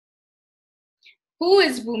Who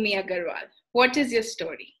is Bhoomi Agarwal? What is your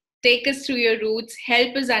story? Take us through your roots.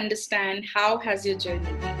 Help us understand how has your journey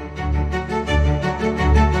been.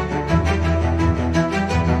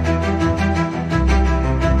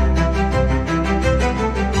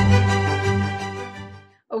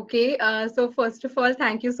 Okay, so first of all,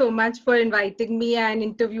 thank you so much for inviting me and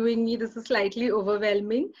interviewing me. This is slightly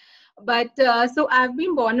overwhelming. But so I've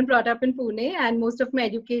been born and brought up in Pune, and most of my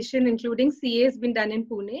education, including CA, has been done in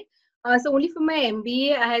Pune. So only for my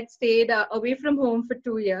MBA, I had stayed away from home for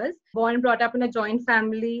 2 years. Born and brought up in a joint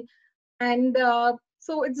family, and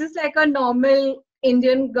so it's just like a normal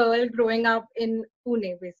Indian girl growing up in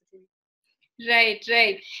Pune, basically. Right,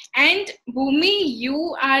 right. And Bhumi,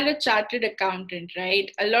 you are a chartered accountant, right?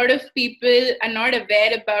 A lot of people are not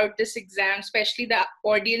aware about this exam, especially the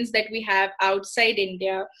audience that we have outside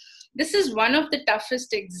India. This is one of the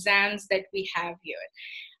toughest exams that we have here.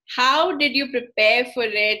 How did you prepare for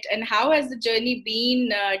it, and how has the journey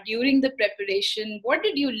been during the preparation? What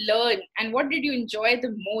did you learn, and what did you enjoy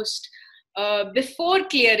the most before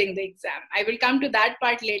clearing the exam? I will come to that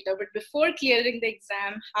part later, but before clearing the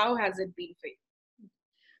exam, how has it been for you?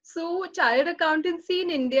 So chartered accountancy in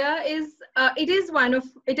India is it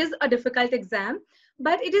is a difficult exam,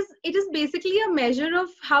 but it is basically a measure of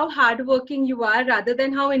how hardworking you are rather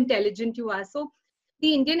than how intelligent you are. So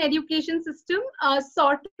the Indian education system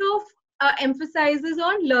sort of emphasizes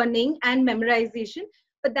on learning and memorization,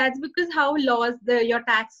 but that's because how your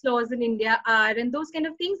tax laws in India are and those kind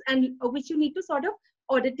of things, and which you need to sort of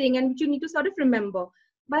auditing and which you need to sort of remember.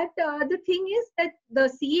 But the thing is that the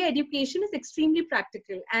CA education is extremely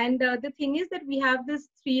practical. And the thing is that we have this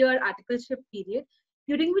 3-year articleship period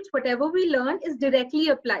during which whatever we learn is directly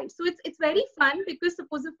applied. So it's very fun because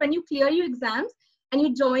suppose if when you clear your exams and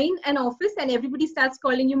you join an office and everybody starts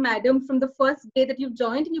calling you madam from the first day that you've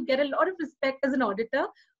joined, and you get a lot of respect as an auditor,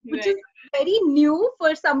 which Right. is very new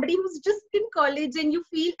for somebody who's just in college, and you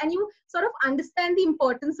feel and you sort of understand the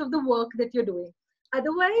importance of the work that you're doing.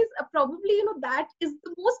 Otherwise, probably that is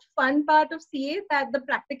the most fun part of CA, that the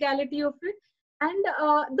practicality of it. And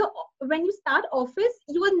the when you start office,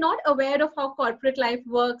 you are not aware of how corporate life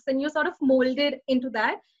works, and you're sort of molded into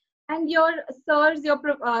that. And your sirs,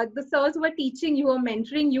 the sirs who are teaching you or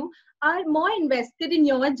mentoring you are more invested in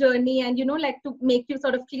your journey, and like to make you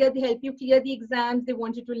sort of help you clear the exams. They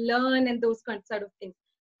want you to learn and those kind sort of things.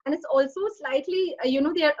 And it's also slightly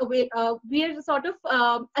they are we are sort of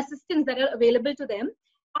assistants that are available to them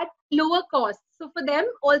at lower cost. So for them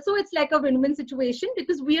also it's like a win-win situation,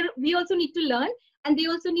 because we also need to learn and they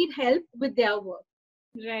also need help with their work.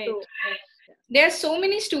 Right. So There are so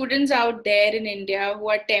many students out there in India who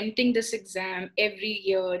are attempting this exam every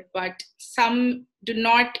year, but some do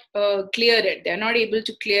not clear it. They're not able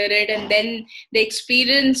to clear it, and then they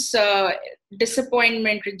experience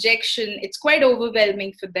disappointment, rejection. It's quite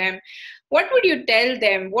overwhelming for them. What would you tell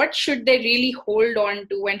them? What should they really hold on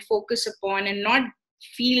to and focus upon and not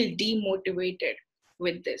feel demotivated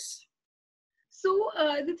with this? So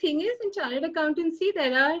the thing is, in chartered accountancy,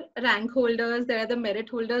 there are rank holders, there are the merit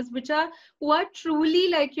holders, who are truly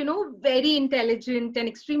like very intelligent and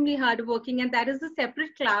extremely hardworking, and that is a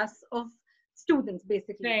separate class of students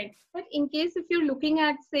basically. Right. But in case if you're looking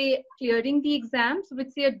at say clearing the exams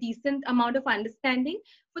with say a decent amount of understanding,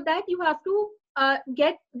 for that you have to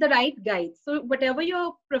get the right guides. So whatever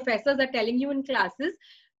your professors are telling you in classes,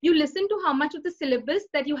 you listen to how much of the syllabus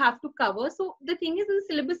that you have to cover. So the thing is, the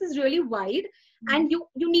syllabus is really wide, and you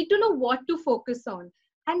need to know what to focus on.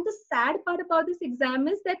 And the sad part about this exam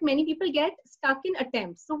is that many people get stuck in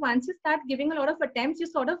attempts. So once you start giving a lot of attempts, you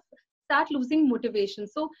sort of start losing motivation.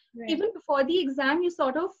 So Right. even before the exam, you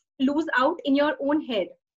sort of lose out in your own head,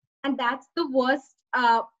 and that's the worst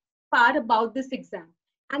part about this exam.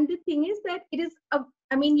 And the thing is that it is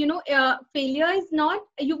failure is not,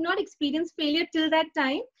 you've not experienced failure till that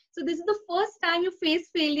time. So this is the first time you face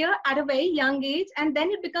failure at a very young age, and then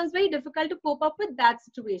it becomes very difficult to cope up with that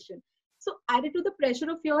situation. So added to the pressure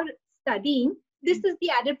of your studying, this is the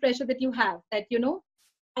added pressure that you have, that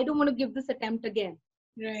I don't want to give this attempt again.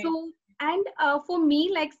 Right. So and for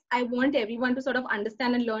me, like, I want everyone to sort of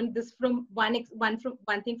understand and learn this from one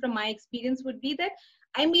thing from my experience would be that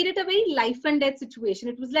I made it a very life and death situation.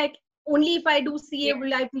 It was like, only if I do CA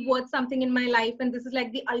will I be worth something in my life, and this is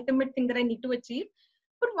like the ultimate thing that I need to achieve.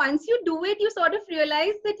 But once you do it, you sort of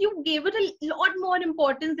realize that you gave it a lot more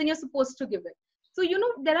importance than you're supposed to give it. So,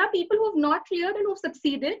 there are people who have not cleared and who have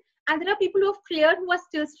succeeded, and there are people who have cleared who are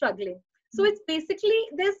still struggling. So it's basically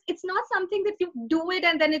it's not something that you do it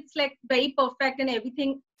and then it's like very perfect and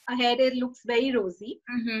everything ahead it looks very rosy.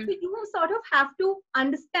 Mm-hmm. So you sort of have to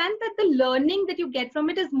understand that the learning that you get from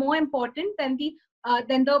it is more important than the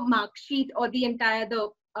than the mark sheet or the entire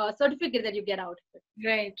certificate that you get out of it.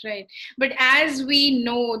 Right, right. But as we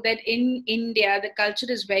know that in India, the culture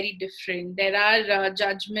is very different. There are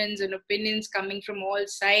judgments and opinions coming from all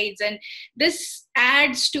sides, and this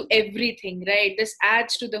adds to everything, right? This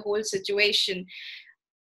adds to the whole situation.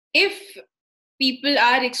 If people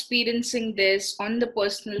are experiencing this on the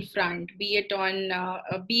personal front, be it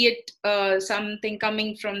something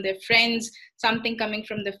coming from their friends, something coming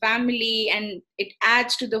from the family, and it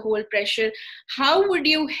adds to the whole pressure, how would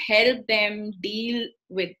you help them deal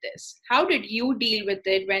with this? How did you deal with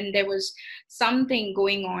it when there was something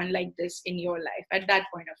going on like this in your life at that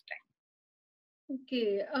point of time?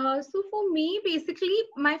 Okay, so for me, basically,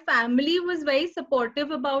 my family was very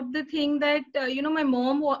supportive about the thing that, my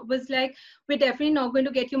mom was like, we're definitely not going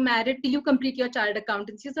to get you married till you complete your child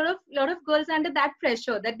accountancy. Sort of, a lot of girls are under that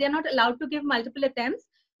pressure that they're not allowed to give multiple attempts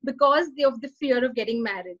because of the fear of getting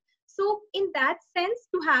married. So in that sense,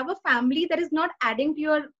 to have a family that is not adding to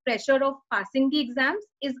your pressure of passing the exams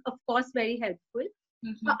is, of course, very helpful.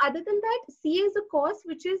 Mm-hmm. Other than that, CA is a course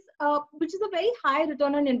which is a very high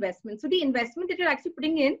return on investment. So the investment that you're actually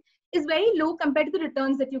putting in is very low compared to the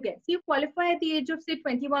returns that you get. So you qualify at the age of say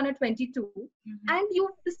 21 or 22, Mm-hmm. and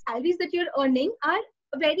the salaries that you're earning are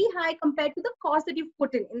very high compared to the cost that you've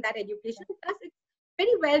put in that education. Plus, it's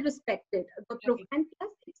very well respected. Right. And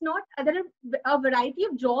plus, it's not there are a variety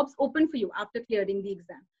of jobs open for you after clearing the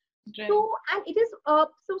exam. Right. So, and it is,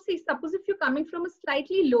 so say, suppose if you're coming from a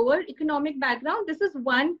slightly lower economic background, this is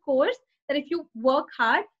one course that if you work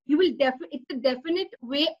hard, you will it's a definite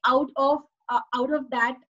way out of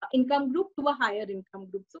that income group to a higher income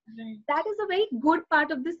group. So Right. that is a very good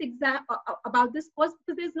part of this exam, about this course,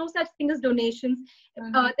 because there's no such thing as donations.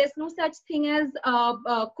 There's no such thing as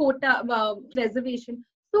quota reservation.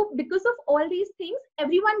 So because of all these things,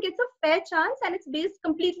 everyone gets a fair chance, and it's based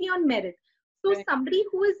completely on merit. So Right. somebody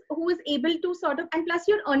who is able to sort of, and plus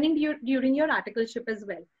you're earning during your articleship as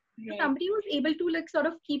well. So Right. somebody who's able to like sort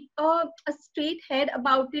of keep a straight head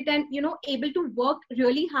about it, and able to work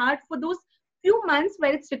really hard for those few months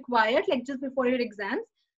where it's required, like just before your exams,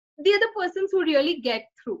 they are the persons who really get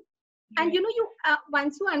through. Right. And you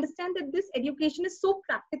once you understand that this education is so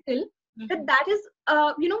practical, Mm-hmm. that is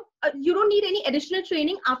you don't need any additional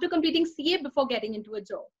training after completing CA before getting into a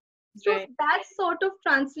job. So Right. that sort of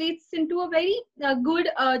translates into a very good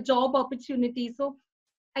job opportunity. So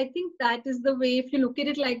I think that is the way, if you look at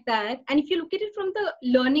it like that, and if you look at it from the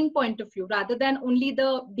learning point of view rather than only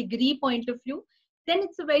the degree point of view, then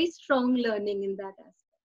it's a very strong learning in that aspect.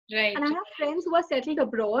 Right. And I have friends who are settled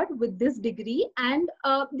abroad with this degree, and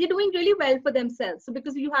they're doing really well for themselves. So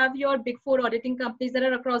because you have your big four auditing companies that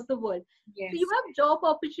are across the world, Yes. so you have job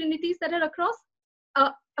opportunities that are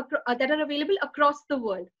that are available across the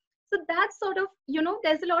world. So that's sort of,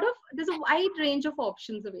 there's a wide range of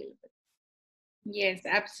options available. Yes,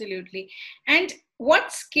 absolutely. And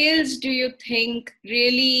what skills do you think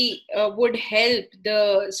really would help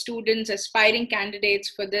the students, aspiring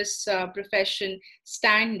candidates for this profession,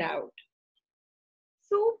 stand out?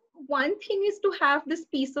 So one thing is to have this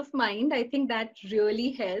peace of mind. I think that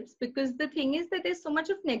really helps, because the thing is that there's so much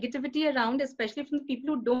of negativity around, especially from the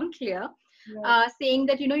people who don't clear, saying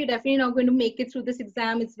that, you're definitely not going to make it through this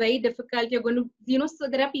exam. It's very difficult. You're going to, so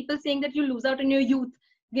there are people saying that you lose out on your youth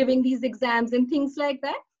giving these exams and things like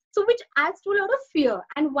that. So which adds to a lot of fear.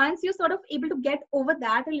 And once you're sort of able to get over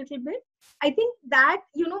that a little bit, I think that,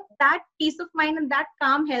 that peace of mind and that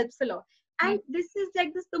calm helps a lot. And this is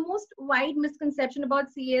like the most wide misconception about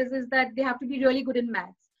CAs is that they have to be really good in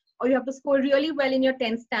maths, or you have to score really well in your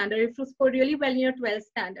 10th standard, you have to score really well in your 12th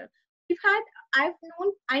standard.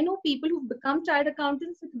 I know people who've become child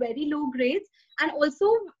accountants with very low grades, and also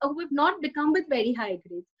who have not become with very high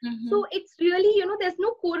grades. Mm-hmm. So it's really, there's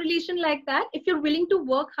no correlation like that. If you're willing to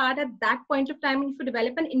work hard at that point of time, and if you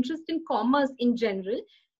develop an interest in commerce in general,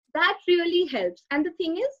 that really helps. And the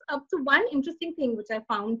thing is, so one interesting thing which I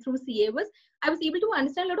found through CA was I was able to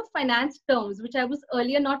understand a lot of finance terms, which I was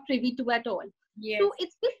earlier not privy to at all. Yes. So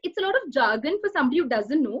it's a lot of jargon for somebody who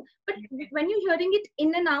doesn't know. But when you're hearing it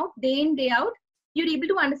in and out, day in, day out, you're able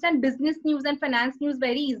to understand business news and finance news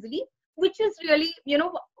very easily, which is really,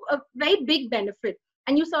 a very big benefit.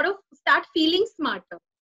 And you sort of start feeling smarter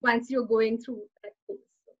once you're going through that phase.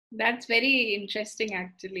 That's very interesting,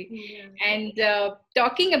 actually. Yeah. And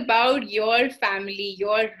talking about your family,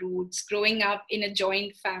 your roots, growing up in a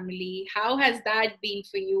joint family, how has that been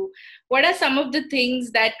for you? What are some of the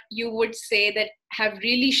things that you would say that have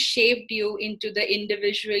really shaped you into the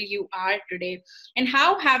individual you are today? And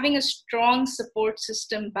how having a strong support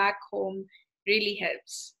system back home really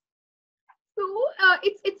helps? So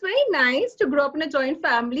it's very nice to grow up in a joint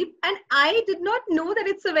family, and I did not know that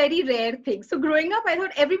it's a very rare thing. So growing up, I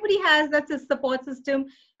thought everybody has that support system,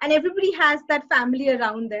 and everybody has that family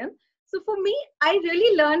around them. So for me, I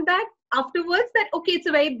really learned that afterwards that okay, it's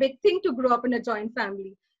a very big thing to grow up in a joint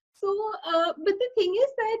family. So, but the thing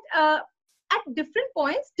is that at different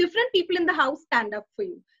points, different people in the house stand up for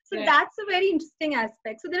you. So Right. that's a very interesting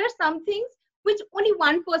aspect. So there are some things which only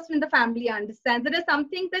one person in the family understands. There are some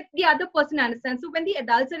things that the other person understands. So when the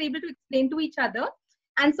adults are able to explain to each other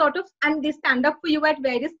and and they stand up for you at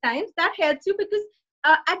various times, that helps you because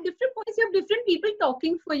at different points you have different people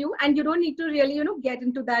talking for you, and you don't need to really, get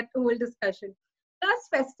into that whole discussion. Plus,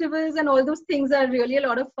 festivals and all those things are really a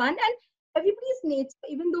lot of fun, and everybody's nature,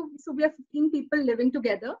 even though so we are 15 people living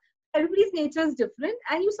together, everybody's nature is different,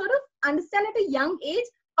 and you sort of understand at a young age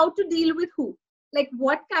how to deal with who, like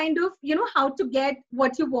what kind of, how to get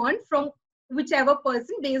what you want from whichever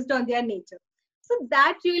person based on their nature. So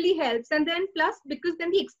that really helps. And then plus, because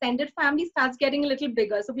then the extended family starts getting a little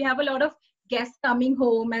bigger, so we have a lot of guests coming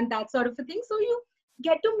home and that sort of a thing, so you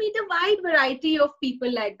get to meet a wide variety of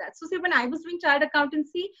people like that. So say when I was doing child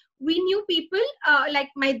accountancy, we knew people like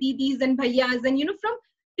my didis and bhaiyas, and from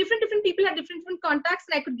different people had different contacts,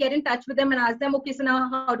 and I could get in touch with them and ask them, okay, so now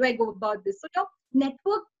how do I go about this? So your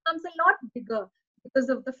network becomes a lot bigger because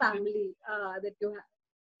of the family that you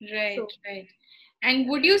have. Right, So right. And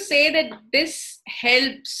would you say that this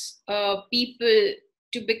helps people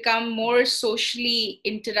to become more socially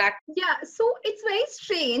interactive? yeah, so it's very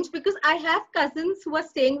strange because I have cousins who are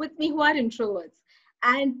staying with me who are introverts,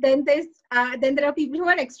 and then there are people who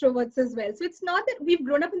are extroverts as well. So it's not that we've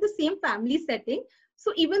grown up in the same family setting.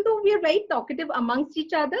 So even though we are very talkative amongst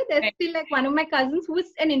each other, there's Right. still like one of my cousins who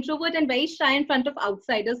is an introvert and very shy in front of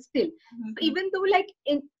outsiders still. So Mhm. even though like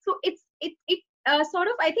so it sort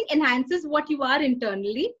of I think enhances what you are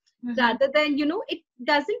internally Mhm. rather than it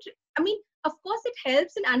doesn't. I mean, of course, it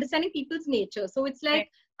helps in understanding people's nature. So it's like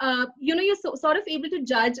Right, you're sort of able to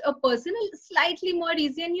judge a person slightly more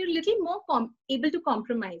easy, and you're a little more able to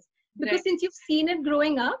compromise right. because since you've seen it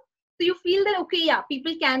growing up, so you feel that okay, yeah,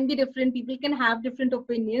 people can be different, people can have different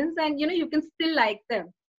opinions, and you can still like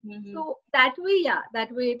them. Mhm. So that way, yeah,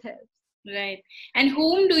 that way it helps. Right. And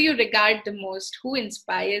whom do you regard the most? Who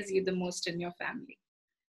inspires you the most in your family?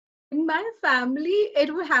 In my family,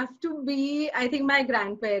 it would have to be, I think, my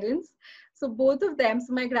grandparents. So both of them.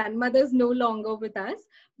 So my grandmother is no longer with us,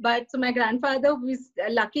 but so my grandfather was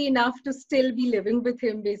lucky enough to still be living with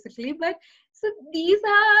him, basically. But so these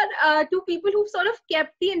are two people who've sort of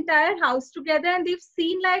kept the entire house together, and they've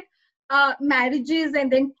seen like marriages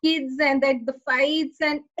and then kids and then the fights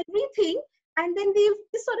and everything. And then they've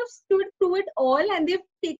just sort of stood through it all, and they've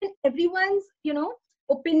taken everyone's,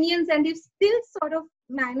 opinions, and they've still sort of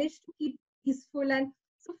managed to keep peaceful. And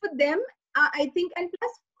so for them, I think, and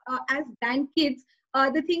plus as grandkids,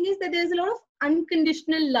 the thing is that there's a lot of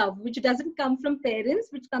unconditional love which doesn't come from parents,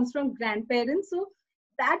 which comes from grandparents. So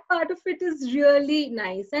that part of it is really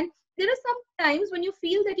nice. And there are some times when you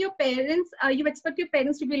feel that your parents, you expect your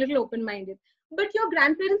parents to be a little open-minded, but your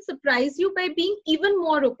grandparents surprise you by being even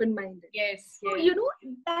more open-minded. Yes, So yes.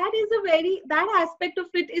 that is a very, that aspect of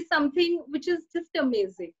it is something which is just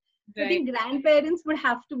amazing. So I Right. think grandparents would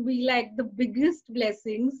have to be like the biggest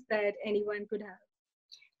blessings that anyone could have.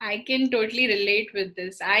 I can totally relate with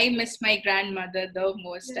this. I miss my grandmother the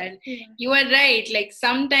most. Yeah, And yeah, you are right. Like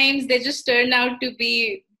sometimes they just turn out to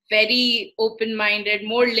be very open minded,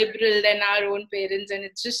 more liberal than our own parents. And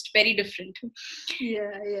it's just very different.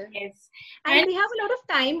 yeah, yeah. Yes. And And they have a lot of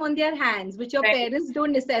time on their hands, which your right, parents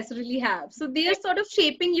don't necessarily have. So they are right, sort of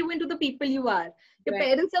shaping you into the people you are. Your right,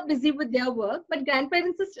 parents are busy with their work, but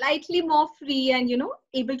grandparents are slightly more free and,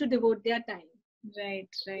 able to devote their time. right,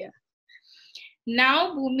 Yeah. right.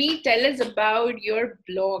 Now, Bhumi, tell us about your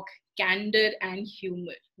blog, Candor and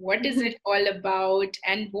Humor. What is it all about,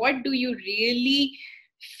 and what do you really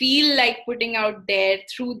feel like putting out there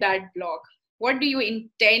through that blog? What do you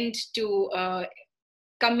intend to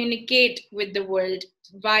communicate with the world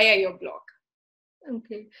via your blog?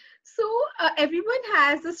 Okay. So everyone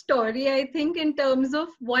has a story, I think, in terms of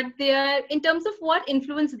in terms of what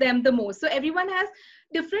influenced them the most. So everyone has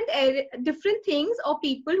different things or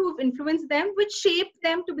people who've influenced them, which shaped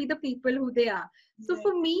them to be the people who they are. So Right.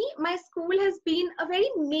 for me, my school has been a very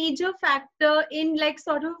major factor in like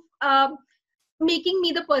sort of making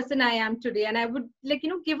me the person I am today. And I would like,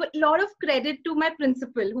 give a lot of credit to my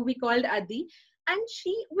principal, who we called Adi. And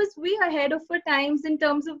she was way ahead of her times in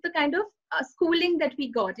terms of the kind of schooling that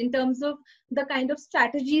we got, in terms of the kind of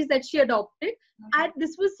strategies that she adopted. And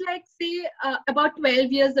this was like, say, about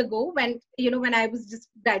 12 years ago, when when I was just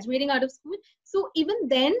graduating out of school. So even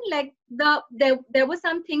then, like there were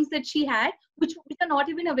some things that she had which are not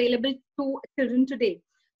even available to children today.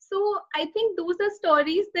 So I think those are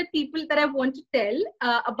stories that I want to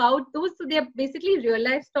tell about those. So they're basically real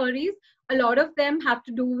life stories. A lot of them have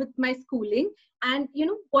to do with my schooling, and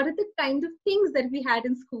what are the kind of things that we had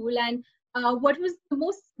in school, and what was the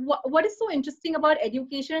what is so interesting about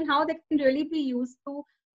education, and how that can really be used to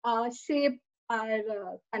shape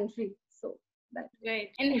our country. So that.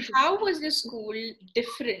 Right. And how was the school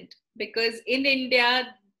different? Because in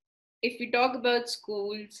India, if we talk about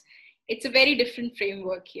schools, it's a very different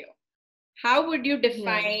framework here. How would you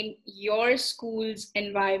define your school's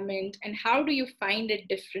environment, and how do you find it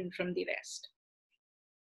different from the rest?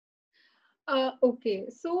 Okay,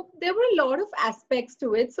 so there were a lot of aspects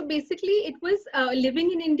to it. So basically, it was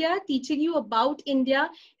living in India, teaching you about India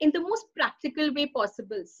in the most practical way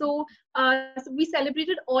possible. So we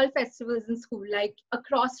celebrated all festivals in school, like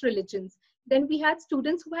across religions. Then we had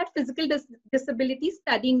students who had physical disabilities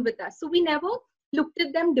studying with us. So we never looked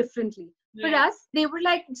at them differently. For us, they were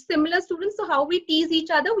like similar students. So how we tease each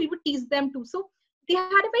other, we would tease them too. So they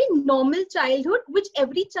had a very normal childhood, which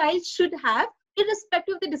every child should have,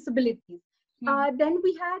 irrespective of the disabilities. Then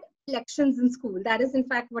we had elections in school. That is, in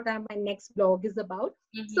fact, what my next blog is about.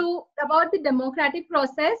 So about the democratic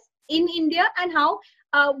process in India, and how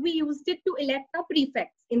we used it to elect our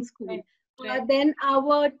prefects in school. Then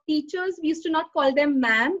our teachers, we used to not call them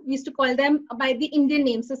ma'am. We used to call them by the Indian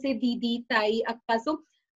names. So say Didi, Tai, Akka. So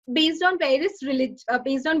based on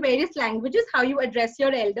based on various languages, how you address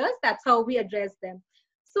your elders, that's how we address them.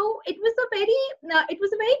 So it was a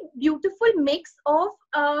very beautiful mix of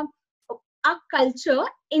our culture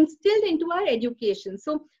instilled into our education.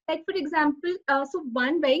 So, like for example, so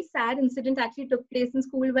one very sad incident actually took place in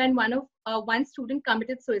school when one student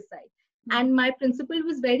committed suicide. And my principal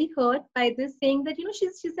was very hurt by this, saying that,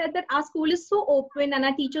 she said that our school is so open and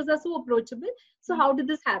our teachers are so approachable. So how did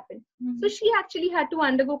this happen? So she actually had to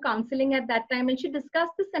undergo counseling at that time, and she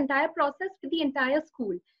discussed this entire process with the entire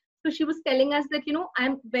school. So she was telling us that,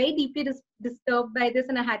 I'm very deeply disturbed by this,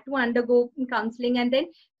 and I had to undergo counseling. And then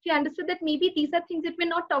she understood that maybe these are things that we're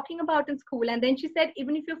not talking about in school. And then she said,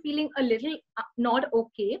 even if you're feeling a little not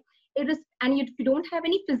okay, and you don't have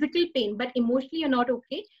any physical pain, but emotionally you're not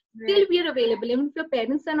okay, still we are available. Even if your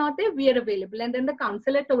parents are not there, we are available. And then the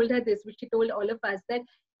counselor told her this, which she told all of us, that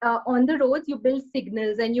on the roads you build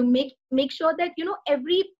signals, and you make sure that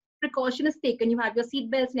every precaution is taken. You have your seat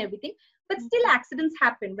belts and everything, but still accidents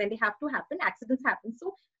happen. When they have to happen, accidents happen.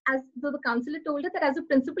 So as the counselor told her that as a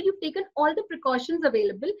principal, you've taken all the precautions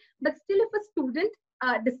available, but still if a student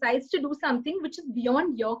decides to do something which is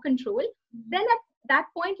beyond your control, then at that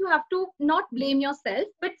point you have to not blame yourself,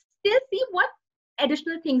 but still see what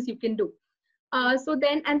additional things you can do. So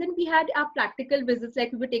then we had our practical visits,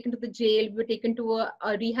 like we were taken to the jail, we were taken to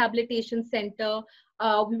a rehabilitation center,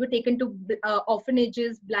 we were taken to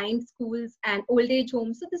orphanages, blind schools, and old age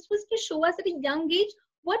homes. So this was to show us at a young age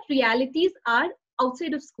what realities are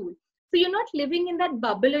outside of school. So you're not living in that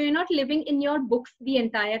bubble, or you're not living in your books the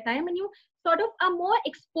entire time, and you sort of are more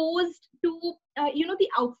exposed to the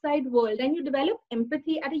outside world, and you develop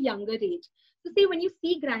empathy at a younger age. So say when you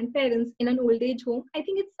see grandparents in an old age home, I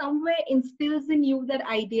think it somewhere instills in you that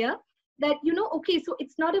idea that, okay, so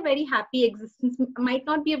it's not a very happy existence, might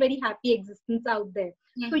not be a very happy existence out there.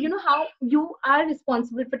 So how you are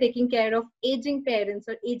responsible for taking care of aging parents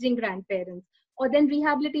or aging grandparents. Or then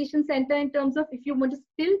rehabilitation center, in terms of if you want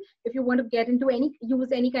to get into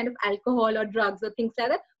use any kind of alcohol or drugs or things like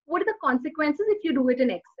that, what are the consequences if you do it in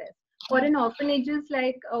excess? Or in orphanages,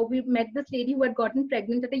 like we met this lady who had gotten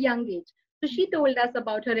pregnant at a young age. So she told us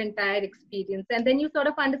about her entire experience. And then you sort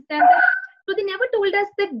of understand that. So they never told us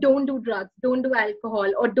that don't do drugs, don't do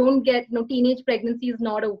alcohol, or don't get, teenage pregnancy is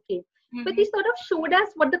not okay. But they sort of showed us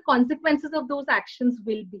what the consequences of those actions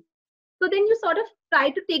will be. So then you sort of try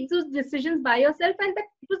to take those decisions by yourself, and that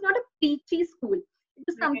it was not a preachy school. It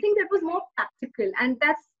was something that was more practical, and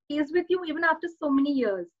that stays with you even after so many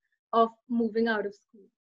years of moving out of school.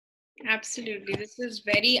 Absolutely. This is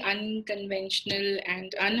very unconventional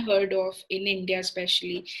and unheard of in India,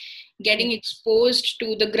 especially getting exposed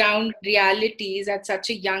to the ground realities at such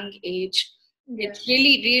a young age. It's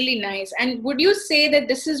really, really nice. And would you say that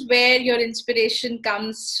this is where your inspiration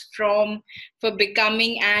comes from for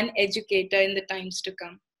becoming an educator in the times to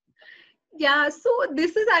come? Yeah, so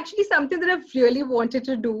this is actually something that I've really wanted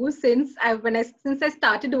to do since I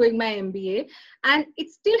started doing my MBA, and it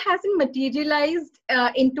still hasn't materialized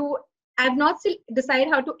into I've not still decided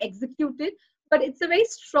how to execute it, but it's a very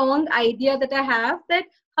strong idea that I have, that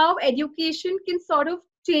how education can sort of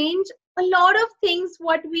change a lot of things,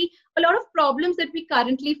 a lot of problems that we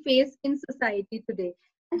currently face in society today,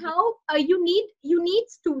 and how you need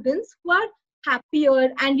students who are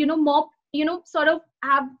happier and more sort of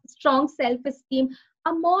have strong self-esteem,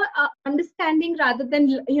 are more understanding rather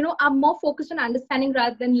than are more focused on understanding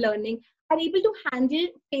rather than learning, are able to handle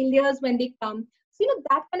failures when they come. So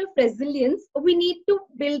that kind of resilience we need to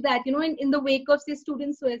build, that in the wake of say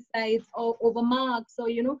student suicides or over marks,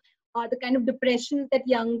 or the kind of depression that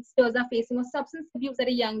youngsters are facing, or substance abuse at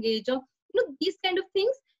a young age, or these kind of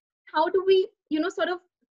things. How do we sort of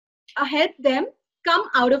help them come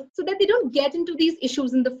out of, so that they don't get into these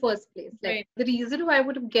issues in the first place. Like Right. the reason why I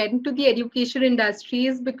would get into the education industry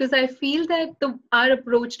is because I feel that our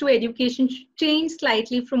approach to education changed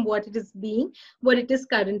slightly from what it is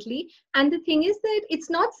currently. And the thing is that it's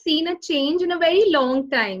not seen a change in a very long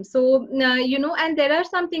time. So and there are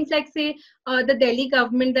some things like say the Delhi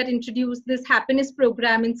government that introduced this happiness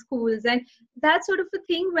program in schools, and that sort of a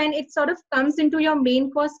thing, when it sort of comes into your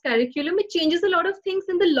main course curriculum, it changes a lot of things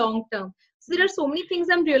in the long term. So there are so many things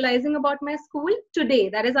I'm realizing about my school today.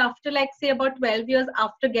 That is after like say about 12 years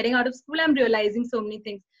after getting out of school, I'm realizing so many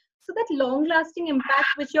things. So that long lasting impact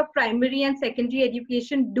which your primary and secondary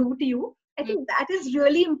education do to you, I think that is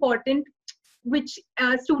really important, which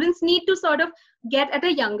students need to sort of get at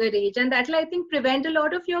a younger age. And that will, I think, prevent a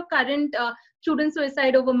lot of your current student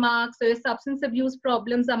suicide over marks, or substance abuse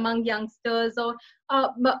problems among youngsters, or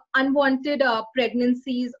unwanted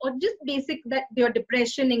pregnancies, or just basic that your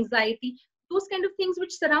depression, anxiety, those kind of things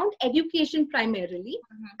which surround education primarily.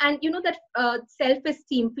 And that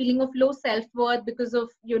self-esteem, feeling of low self-worth because of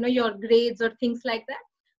your grades or things like that,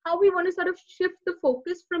 how we want to sort of shift the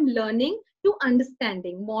focus from learning to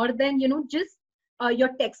understanding, more than just your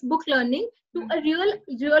textbook learning, to a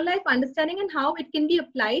real life understanding, and how it can be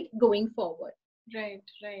applied going forward. Right,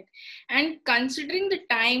 right. And considering the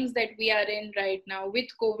times that we are in right now with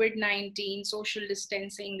COVID-19, social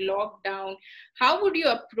distancing, lockdown, how would you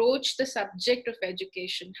approach the subject of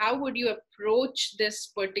education? How would you approach this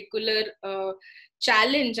particular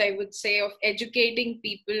challenge, I would say, of educating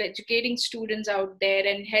people, educating students out there,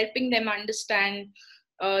 and helping them understand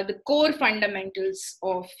the core fundamentals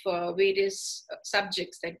of various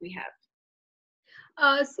subjects that we have?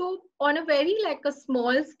 So on a very like a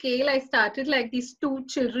small scale, I started like these two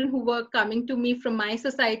children who were coming to me from my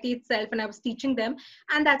society itself, and I was teaching them.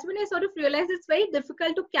 And that's when I sort of realized it's very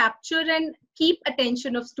difficult to capture and keep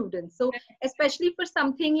attention of students. So especially for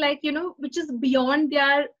something like, which is beyond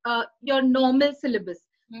their your normal syllabus.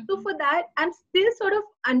 So for that, I'm still sort of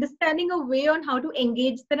understanding a way on how to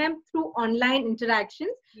engage them through online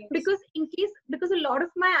interactions. Yes. Because a lot of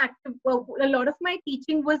my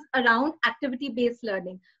teaching was around activity-based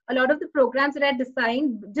learning. A lot of the programs that I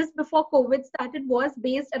designed just before COVID started was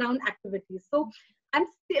based around activities. So I'm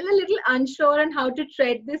still a little unsure on how to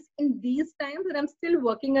tread this in these times, and I'm still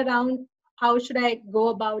working around how should I go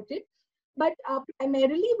about it. But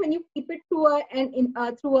primarily, when you keep it to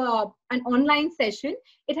an online session,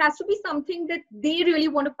 it has to be something that they really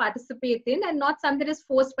want to participate in, and not something that is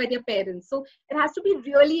forced by their parents. So it has to be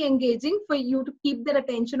really engaging for you to keep their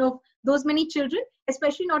attention of those many children,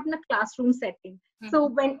 especially not in a classroom setting. So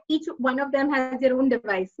when each one of them has their own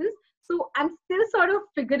devices, so I'm still sort of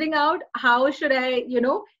figuring out how should I,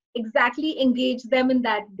 exactly engage them in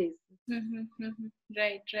that basis.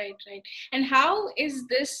 Right, right, right. And how is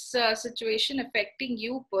this situation affecting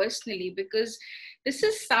you personally? Because this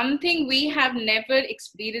is something we have never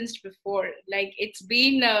experienced before. Like it's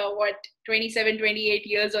been, 27, 28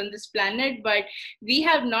 years on this planet, but we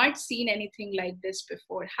have not seen anything like this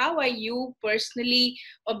before. How are you personally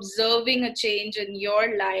observing a change in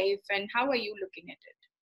your life, and how are you looking at it?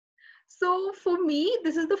 So for me,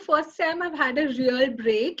 this is the first time I've had a real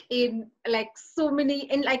break in like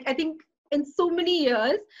I think in so many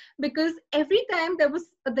years, because every time there was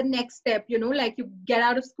the next step, like you get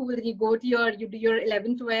out of school, then you do your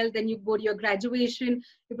 11, 12, then you go to your graduation,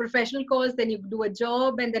 your professional course, then you do a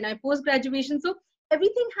job, and then I post-graduation. So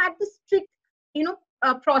everything had this strict,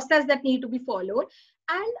 process that need to be followed.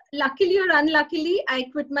 And luckily or unluckily, I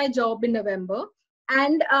quit my job in November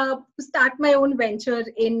and start my own venture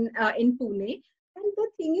in Pune. And the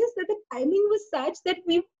thing is that the timing was such that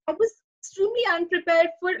I was extremely unprepared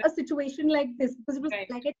for a situation like this, because it was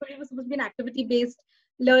like I told you, it was supposed to be an activity-based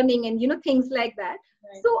learning and things like that.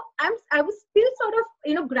 Right. So I was still sort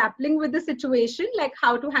of grappling with the situation, like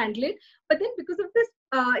how to handle it. But then because of this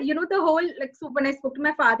the whole, like, so when I spoke to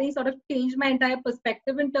my father, he sort of changed my entire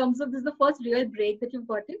perspective in terms of this is the first real break that you've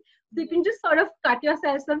gotten. So you can just sort of cut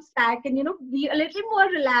yourself some slack and, be a little more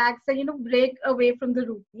relaxed and, break away from the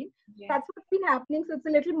routine. Yeah. That's what's been happening. So it's a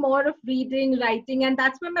little more of reading, writing, and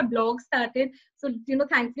that's where my blog started. So,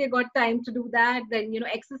 thankfully I got time to do that. Then,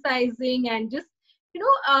 exercising and just,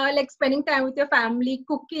 like spending time with your family,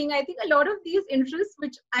 cooking. I think a lot of these interests,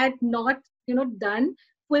 which I had not, done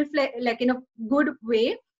like in a good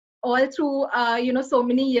way all through so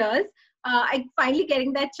many years, I finally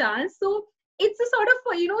getting that chance. So it's a sort of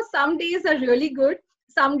some days are really good,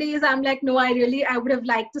 some days I'm like, no, I would have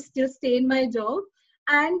liked to still stay in my job.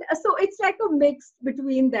 And so it's like a mix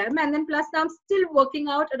between them. And then plus now I'm still working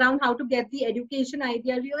out around how to get the education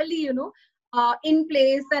idea really in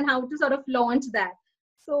place and how to sort of launch that.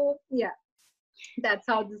 So yeah, that's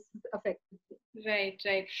how this is affected me.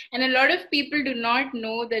 Right. And a lot of people do not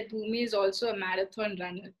know that Bhoomi is also a marathon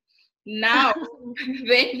runner. Now,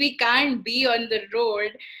 when we can't be on the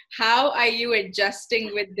road, how are you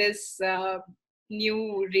adjusting with this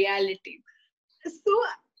new reality? So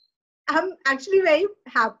I'm actually very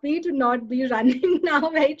happy to not be running now,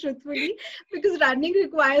 very truthfully, because running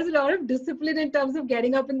requires a lot of discipline in terms of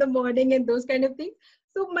getting up in the morning and those kind of things.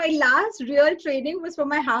 So my last real training was for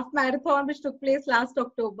my half marathon, which took place last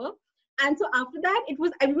October. And so after that,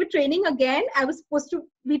 we were training again. I was supposed to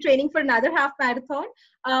be training for another half marathon.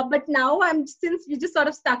 But now since we just sort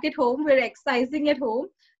of stuck at home, we're exercising at home.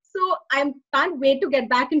 So I can't wait to get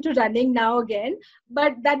back into running now again.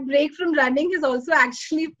 But that break from running is also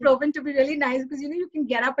actually proven to be really nice because, you can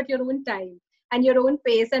get up at your own time and your own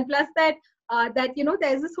pace. And plus that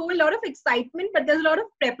there's this whole lot of excitement, but there's a lot of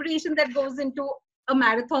preparation that goes into a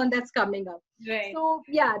marathon that's coming up. Right. So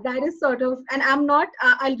yeah, that is sort of, and I'm not,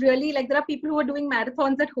 I'll really, like, there are people who are doing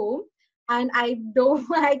marathons at home and I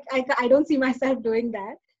don't see myself doing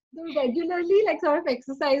that. So regularly, like, sort of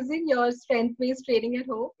exercising your strength-based training at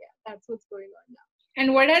home. Yeah, that's what's going on now.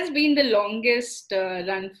 And what has been the longest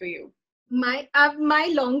run for you? My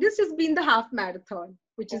longest has been the half marathon,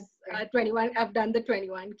 which is 21. I've done the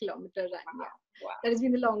 21-kilometer run. Yeah. Wow. That has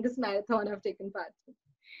been the longest marathon I've taken part in.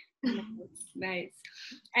 Nice.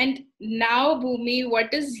 And now, Bhoomi,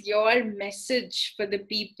 what is your message for the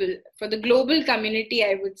people, for the global community,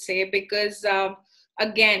 I would say, because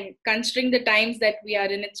again, considering the times that we are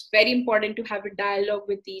in, it's very important to have a dialogue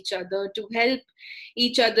with each other, to help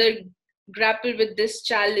each other grapple with this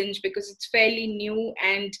challenge because it's fairly new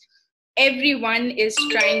and everyone is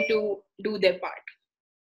trying to do their part.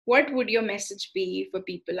 What would your message be for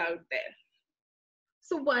people out there?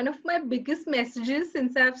 So one of my biggest messages,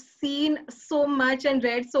 since I've seen so much and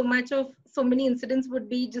read so much of so many incidents, would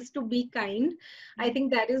be just to be kind. I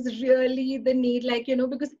think that is really the need, like,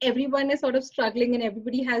 because everyone is sort of struggling and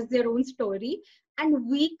everybody has their own story and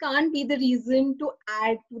we can't be the reason to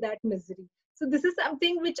add to that misery. So this is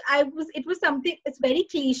something which it's very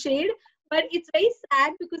cliched, but it's very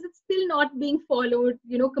sad because it's still not being followed,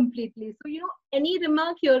 completely. So, any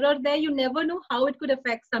remark here or there, you never know how it could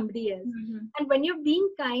affect somebody else. Mm-hmm. And when you're being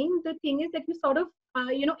kind, the thing is that you sort of,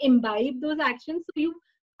 imbibe those actions. So you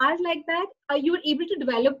are like that. You're able to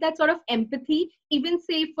develop that sort of empathy, even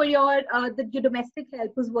say for your domestic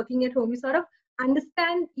help who's working at home. You sort of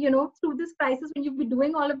understand, through this crisis, when you've been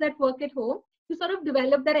doing all of that work at home, you sort of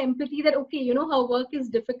develop that empathy that, okay, her work is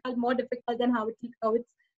difficult, more difficult than how it's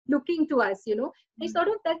looking to us, I sort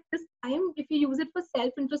of, that this time, if you use it for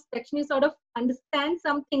self-introspection, you sort of understand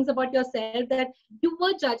some things about yourself that you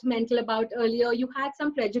were judgmental about earlier, you had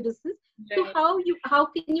some prejudices. Right. So how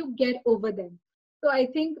can you get over them? So I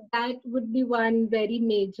think that would be one very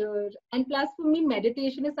major. And plus for me,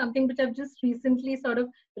 meditation is something which I've just recently sort of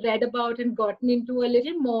read about and gotten into a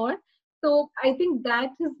little more. So I think that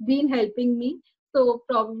has been helping me. So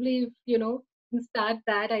probably, if, start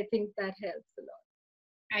that, I think that helps a lot.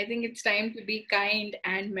 I think it's time to be kind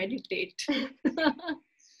and meditate.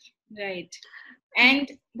 Right. And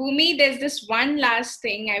Bhoomi, there's this one last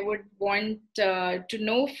thing I would want to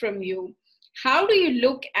know from you. How do you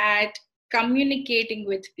look at communicating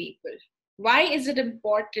with people? Why is it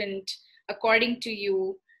important, according to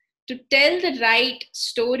you, to tell the right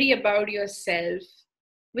story about yourself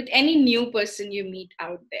with any new person you meet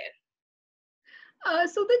out there?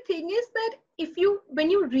 So the thing is that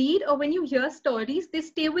when you read or when you hear stories, they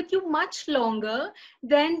stay with you much longer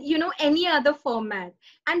than, any other format.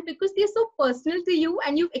 And because they're so personal to you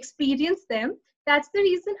and you've experienced them, that's the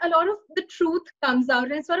reason a lot of the truth comes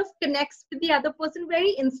out and sort of connects with the other person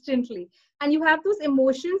very instantly. And you have those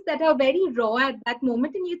emotions that are very raw at that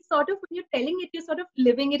moment. And it's sort of, when you're telling it, you're sort of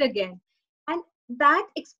living it again. And that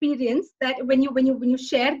experience, that when you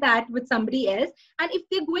share that with somebody else, and if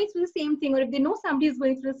they're going through the same thing, or if they know somebody is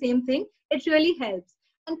going through the same thing, it really helps.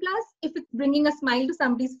 And plus, if it's bringing a smile to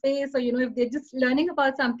somebody's face, or if they're just learning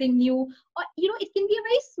about something new, or it can be a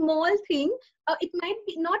very small thing. It might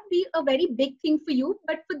not be a very big thing for you,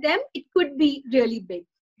 but for them it could be really big.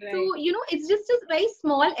 Right. So it's just a very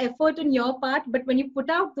small effort on your part, but when you put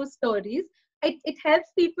out those stories, it helps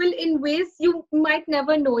people in ways you might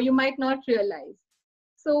never know, you might not realize.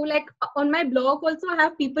 So like on my blog also, I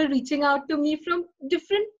have people reaching out to me from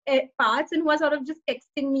different parts, and who are sort of just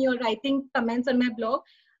texting me or writing comments on my blog.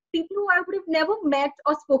 People who I would have never met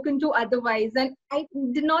or spoken to otherwise. And I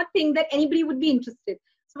did not think that anybody would be interested.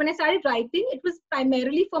 So when I started writing, it was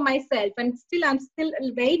primarily for myself, and I'm still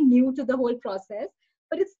very new to the whole process.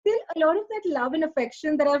 But it's still a lot of that love and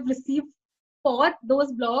affection that I've received for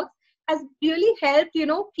those blogs has really helped,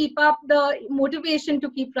 keep up the motivation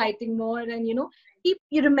to keep writing more, and, keep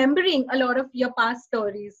you remembering a lot of your past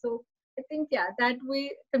stories. So I think, yeah, that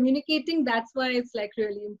way communicating, that's why it's like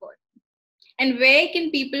really important. And where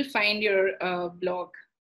can people find your blog?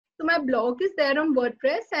 So my blog is there on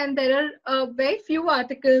WordPress, and there are very few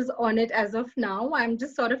articles on it as of now. I'm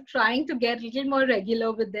just sort of trying to get a little more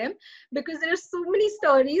regular with them, because there are so many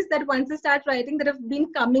stories that once I start writing that have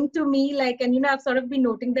been coming to me, and I've sort of been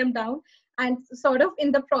noting them down, and sort of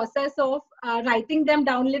in the process of writing them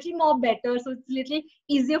down a little more better, so it's a little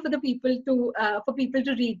easier for the people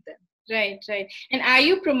to read them. Right. And are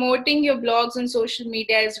you promoting your blogs on social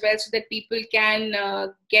media as well, so that people can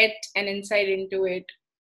get an insight into it?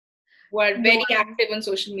 Who are very active on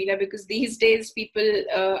social media, because these days people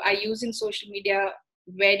are using social media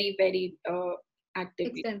very, very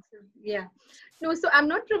actively. Extensive, yeah. No, so I'm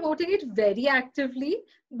not promoting it very actively,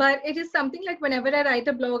 but it is something like whenever I write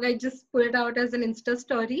a blog, I just put it out as an Insta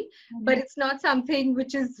story. Mm-hmm. But it's not something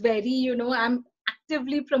which is very, I'm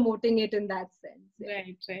actively promoting it in that sense. Yeah.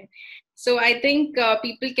 Right. So I think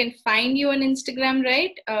people can find you on Instagram,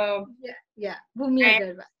 right? Yeah. Bhoomi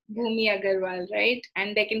Agarwal. Bhoomi Agarwal, right?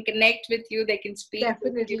 And they can connect with you, they can speak.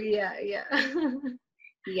 Definitely, yeah.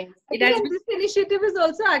 Yes. This initiative is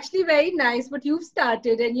also actually very nice, what you've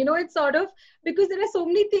started. And, it's sort of, because there are so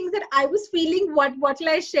many things that I was feeling, what will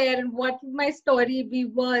I share, and what my story be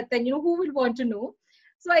worth, and, who would want to know.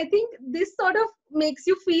 So I think this sort of makes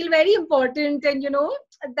you feel very important. And,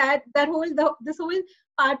 this whole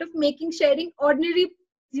part of sharing ordinary,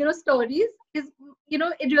 stories is,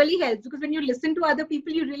 it really helps, because when you listen to other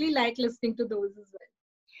people, you really like listening to those as well.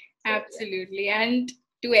 So, absolutely. Yeah. And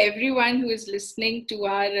to everyone who is listening to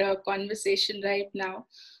our conversation right now,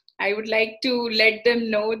 I would like to let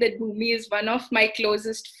them know that Bhoomi is one of my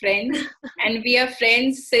closest friends, and we are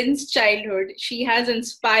friends since childhood. She has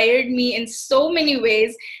inspired me in so many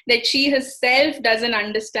ways that she herself doesn't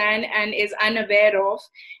understand and is unaware of.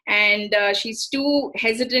 And she's too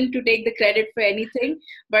hesitant to take the credit for anything.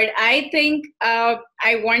 But I think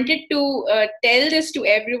I wanted to tell this to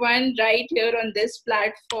everyone right here on this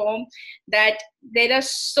platform, that there are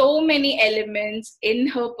so many elements in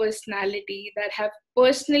her personality that have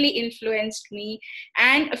personally influenced me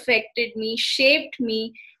and affected me, shaped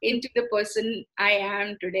me into the person I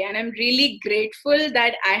am today. And I'm really grateful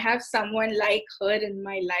that I have someone like her in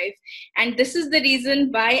my life. And this is the reason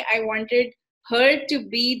why I wanted her to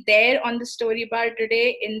be there on the story bar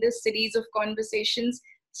today in this series of conversations,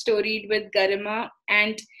 Storied with Garima,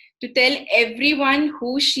 and to tell everyone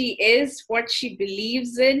who she is, what she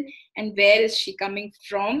believes in, and where is she coming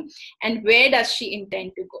from, and where does she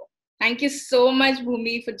intend to go. Thank you so much,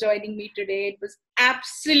 Bhoomi, for joining me today. It was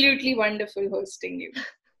absolutely wonderful hosting you.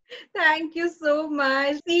 Thank you so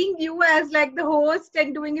much. Seeing you as like the host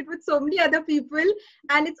and doing it with so many other people,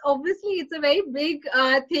 and it's a very big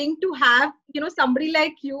thing to have, somebody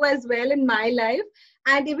like you as well in my life.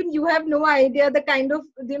 And even you have no idea the kind of,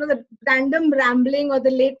 the random rambling or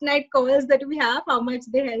the late night calls that we have, how much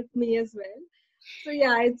they help me as well. So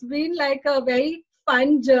yeah, it's been like a very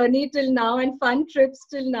fun journey till now, and fun trips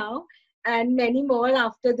till now, and many more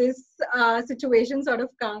after this situation sort of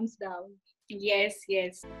calms down. Yes.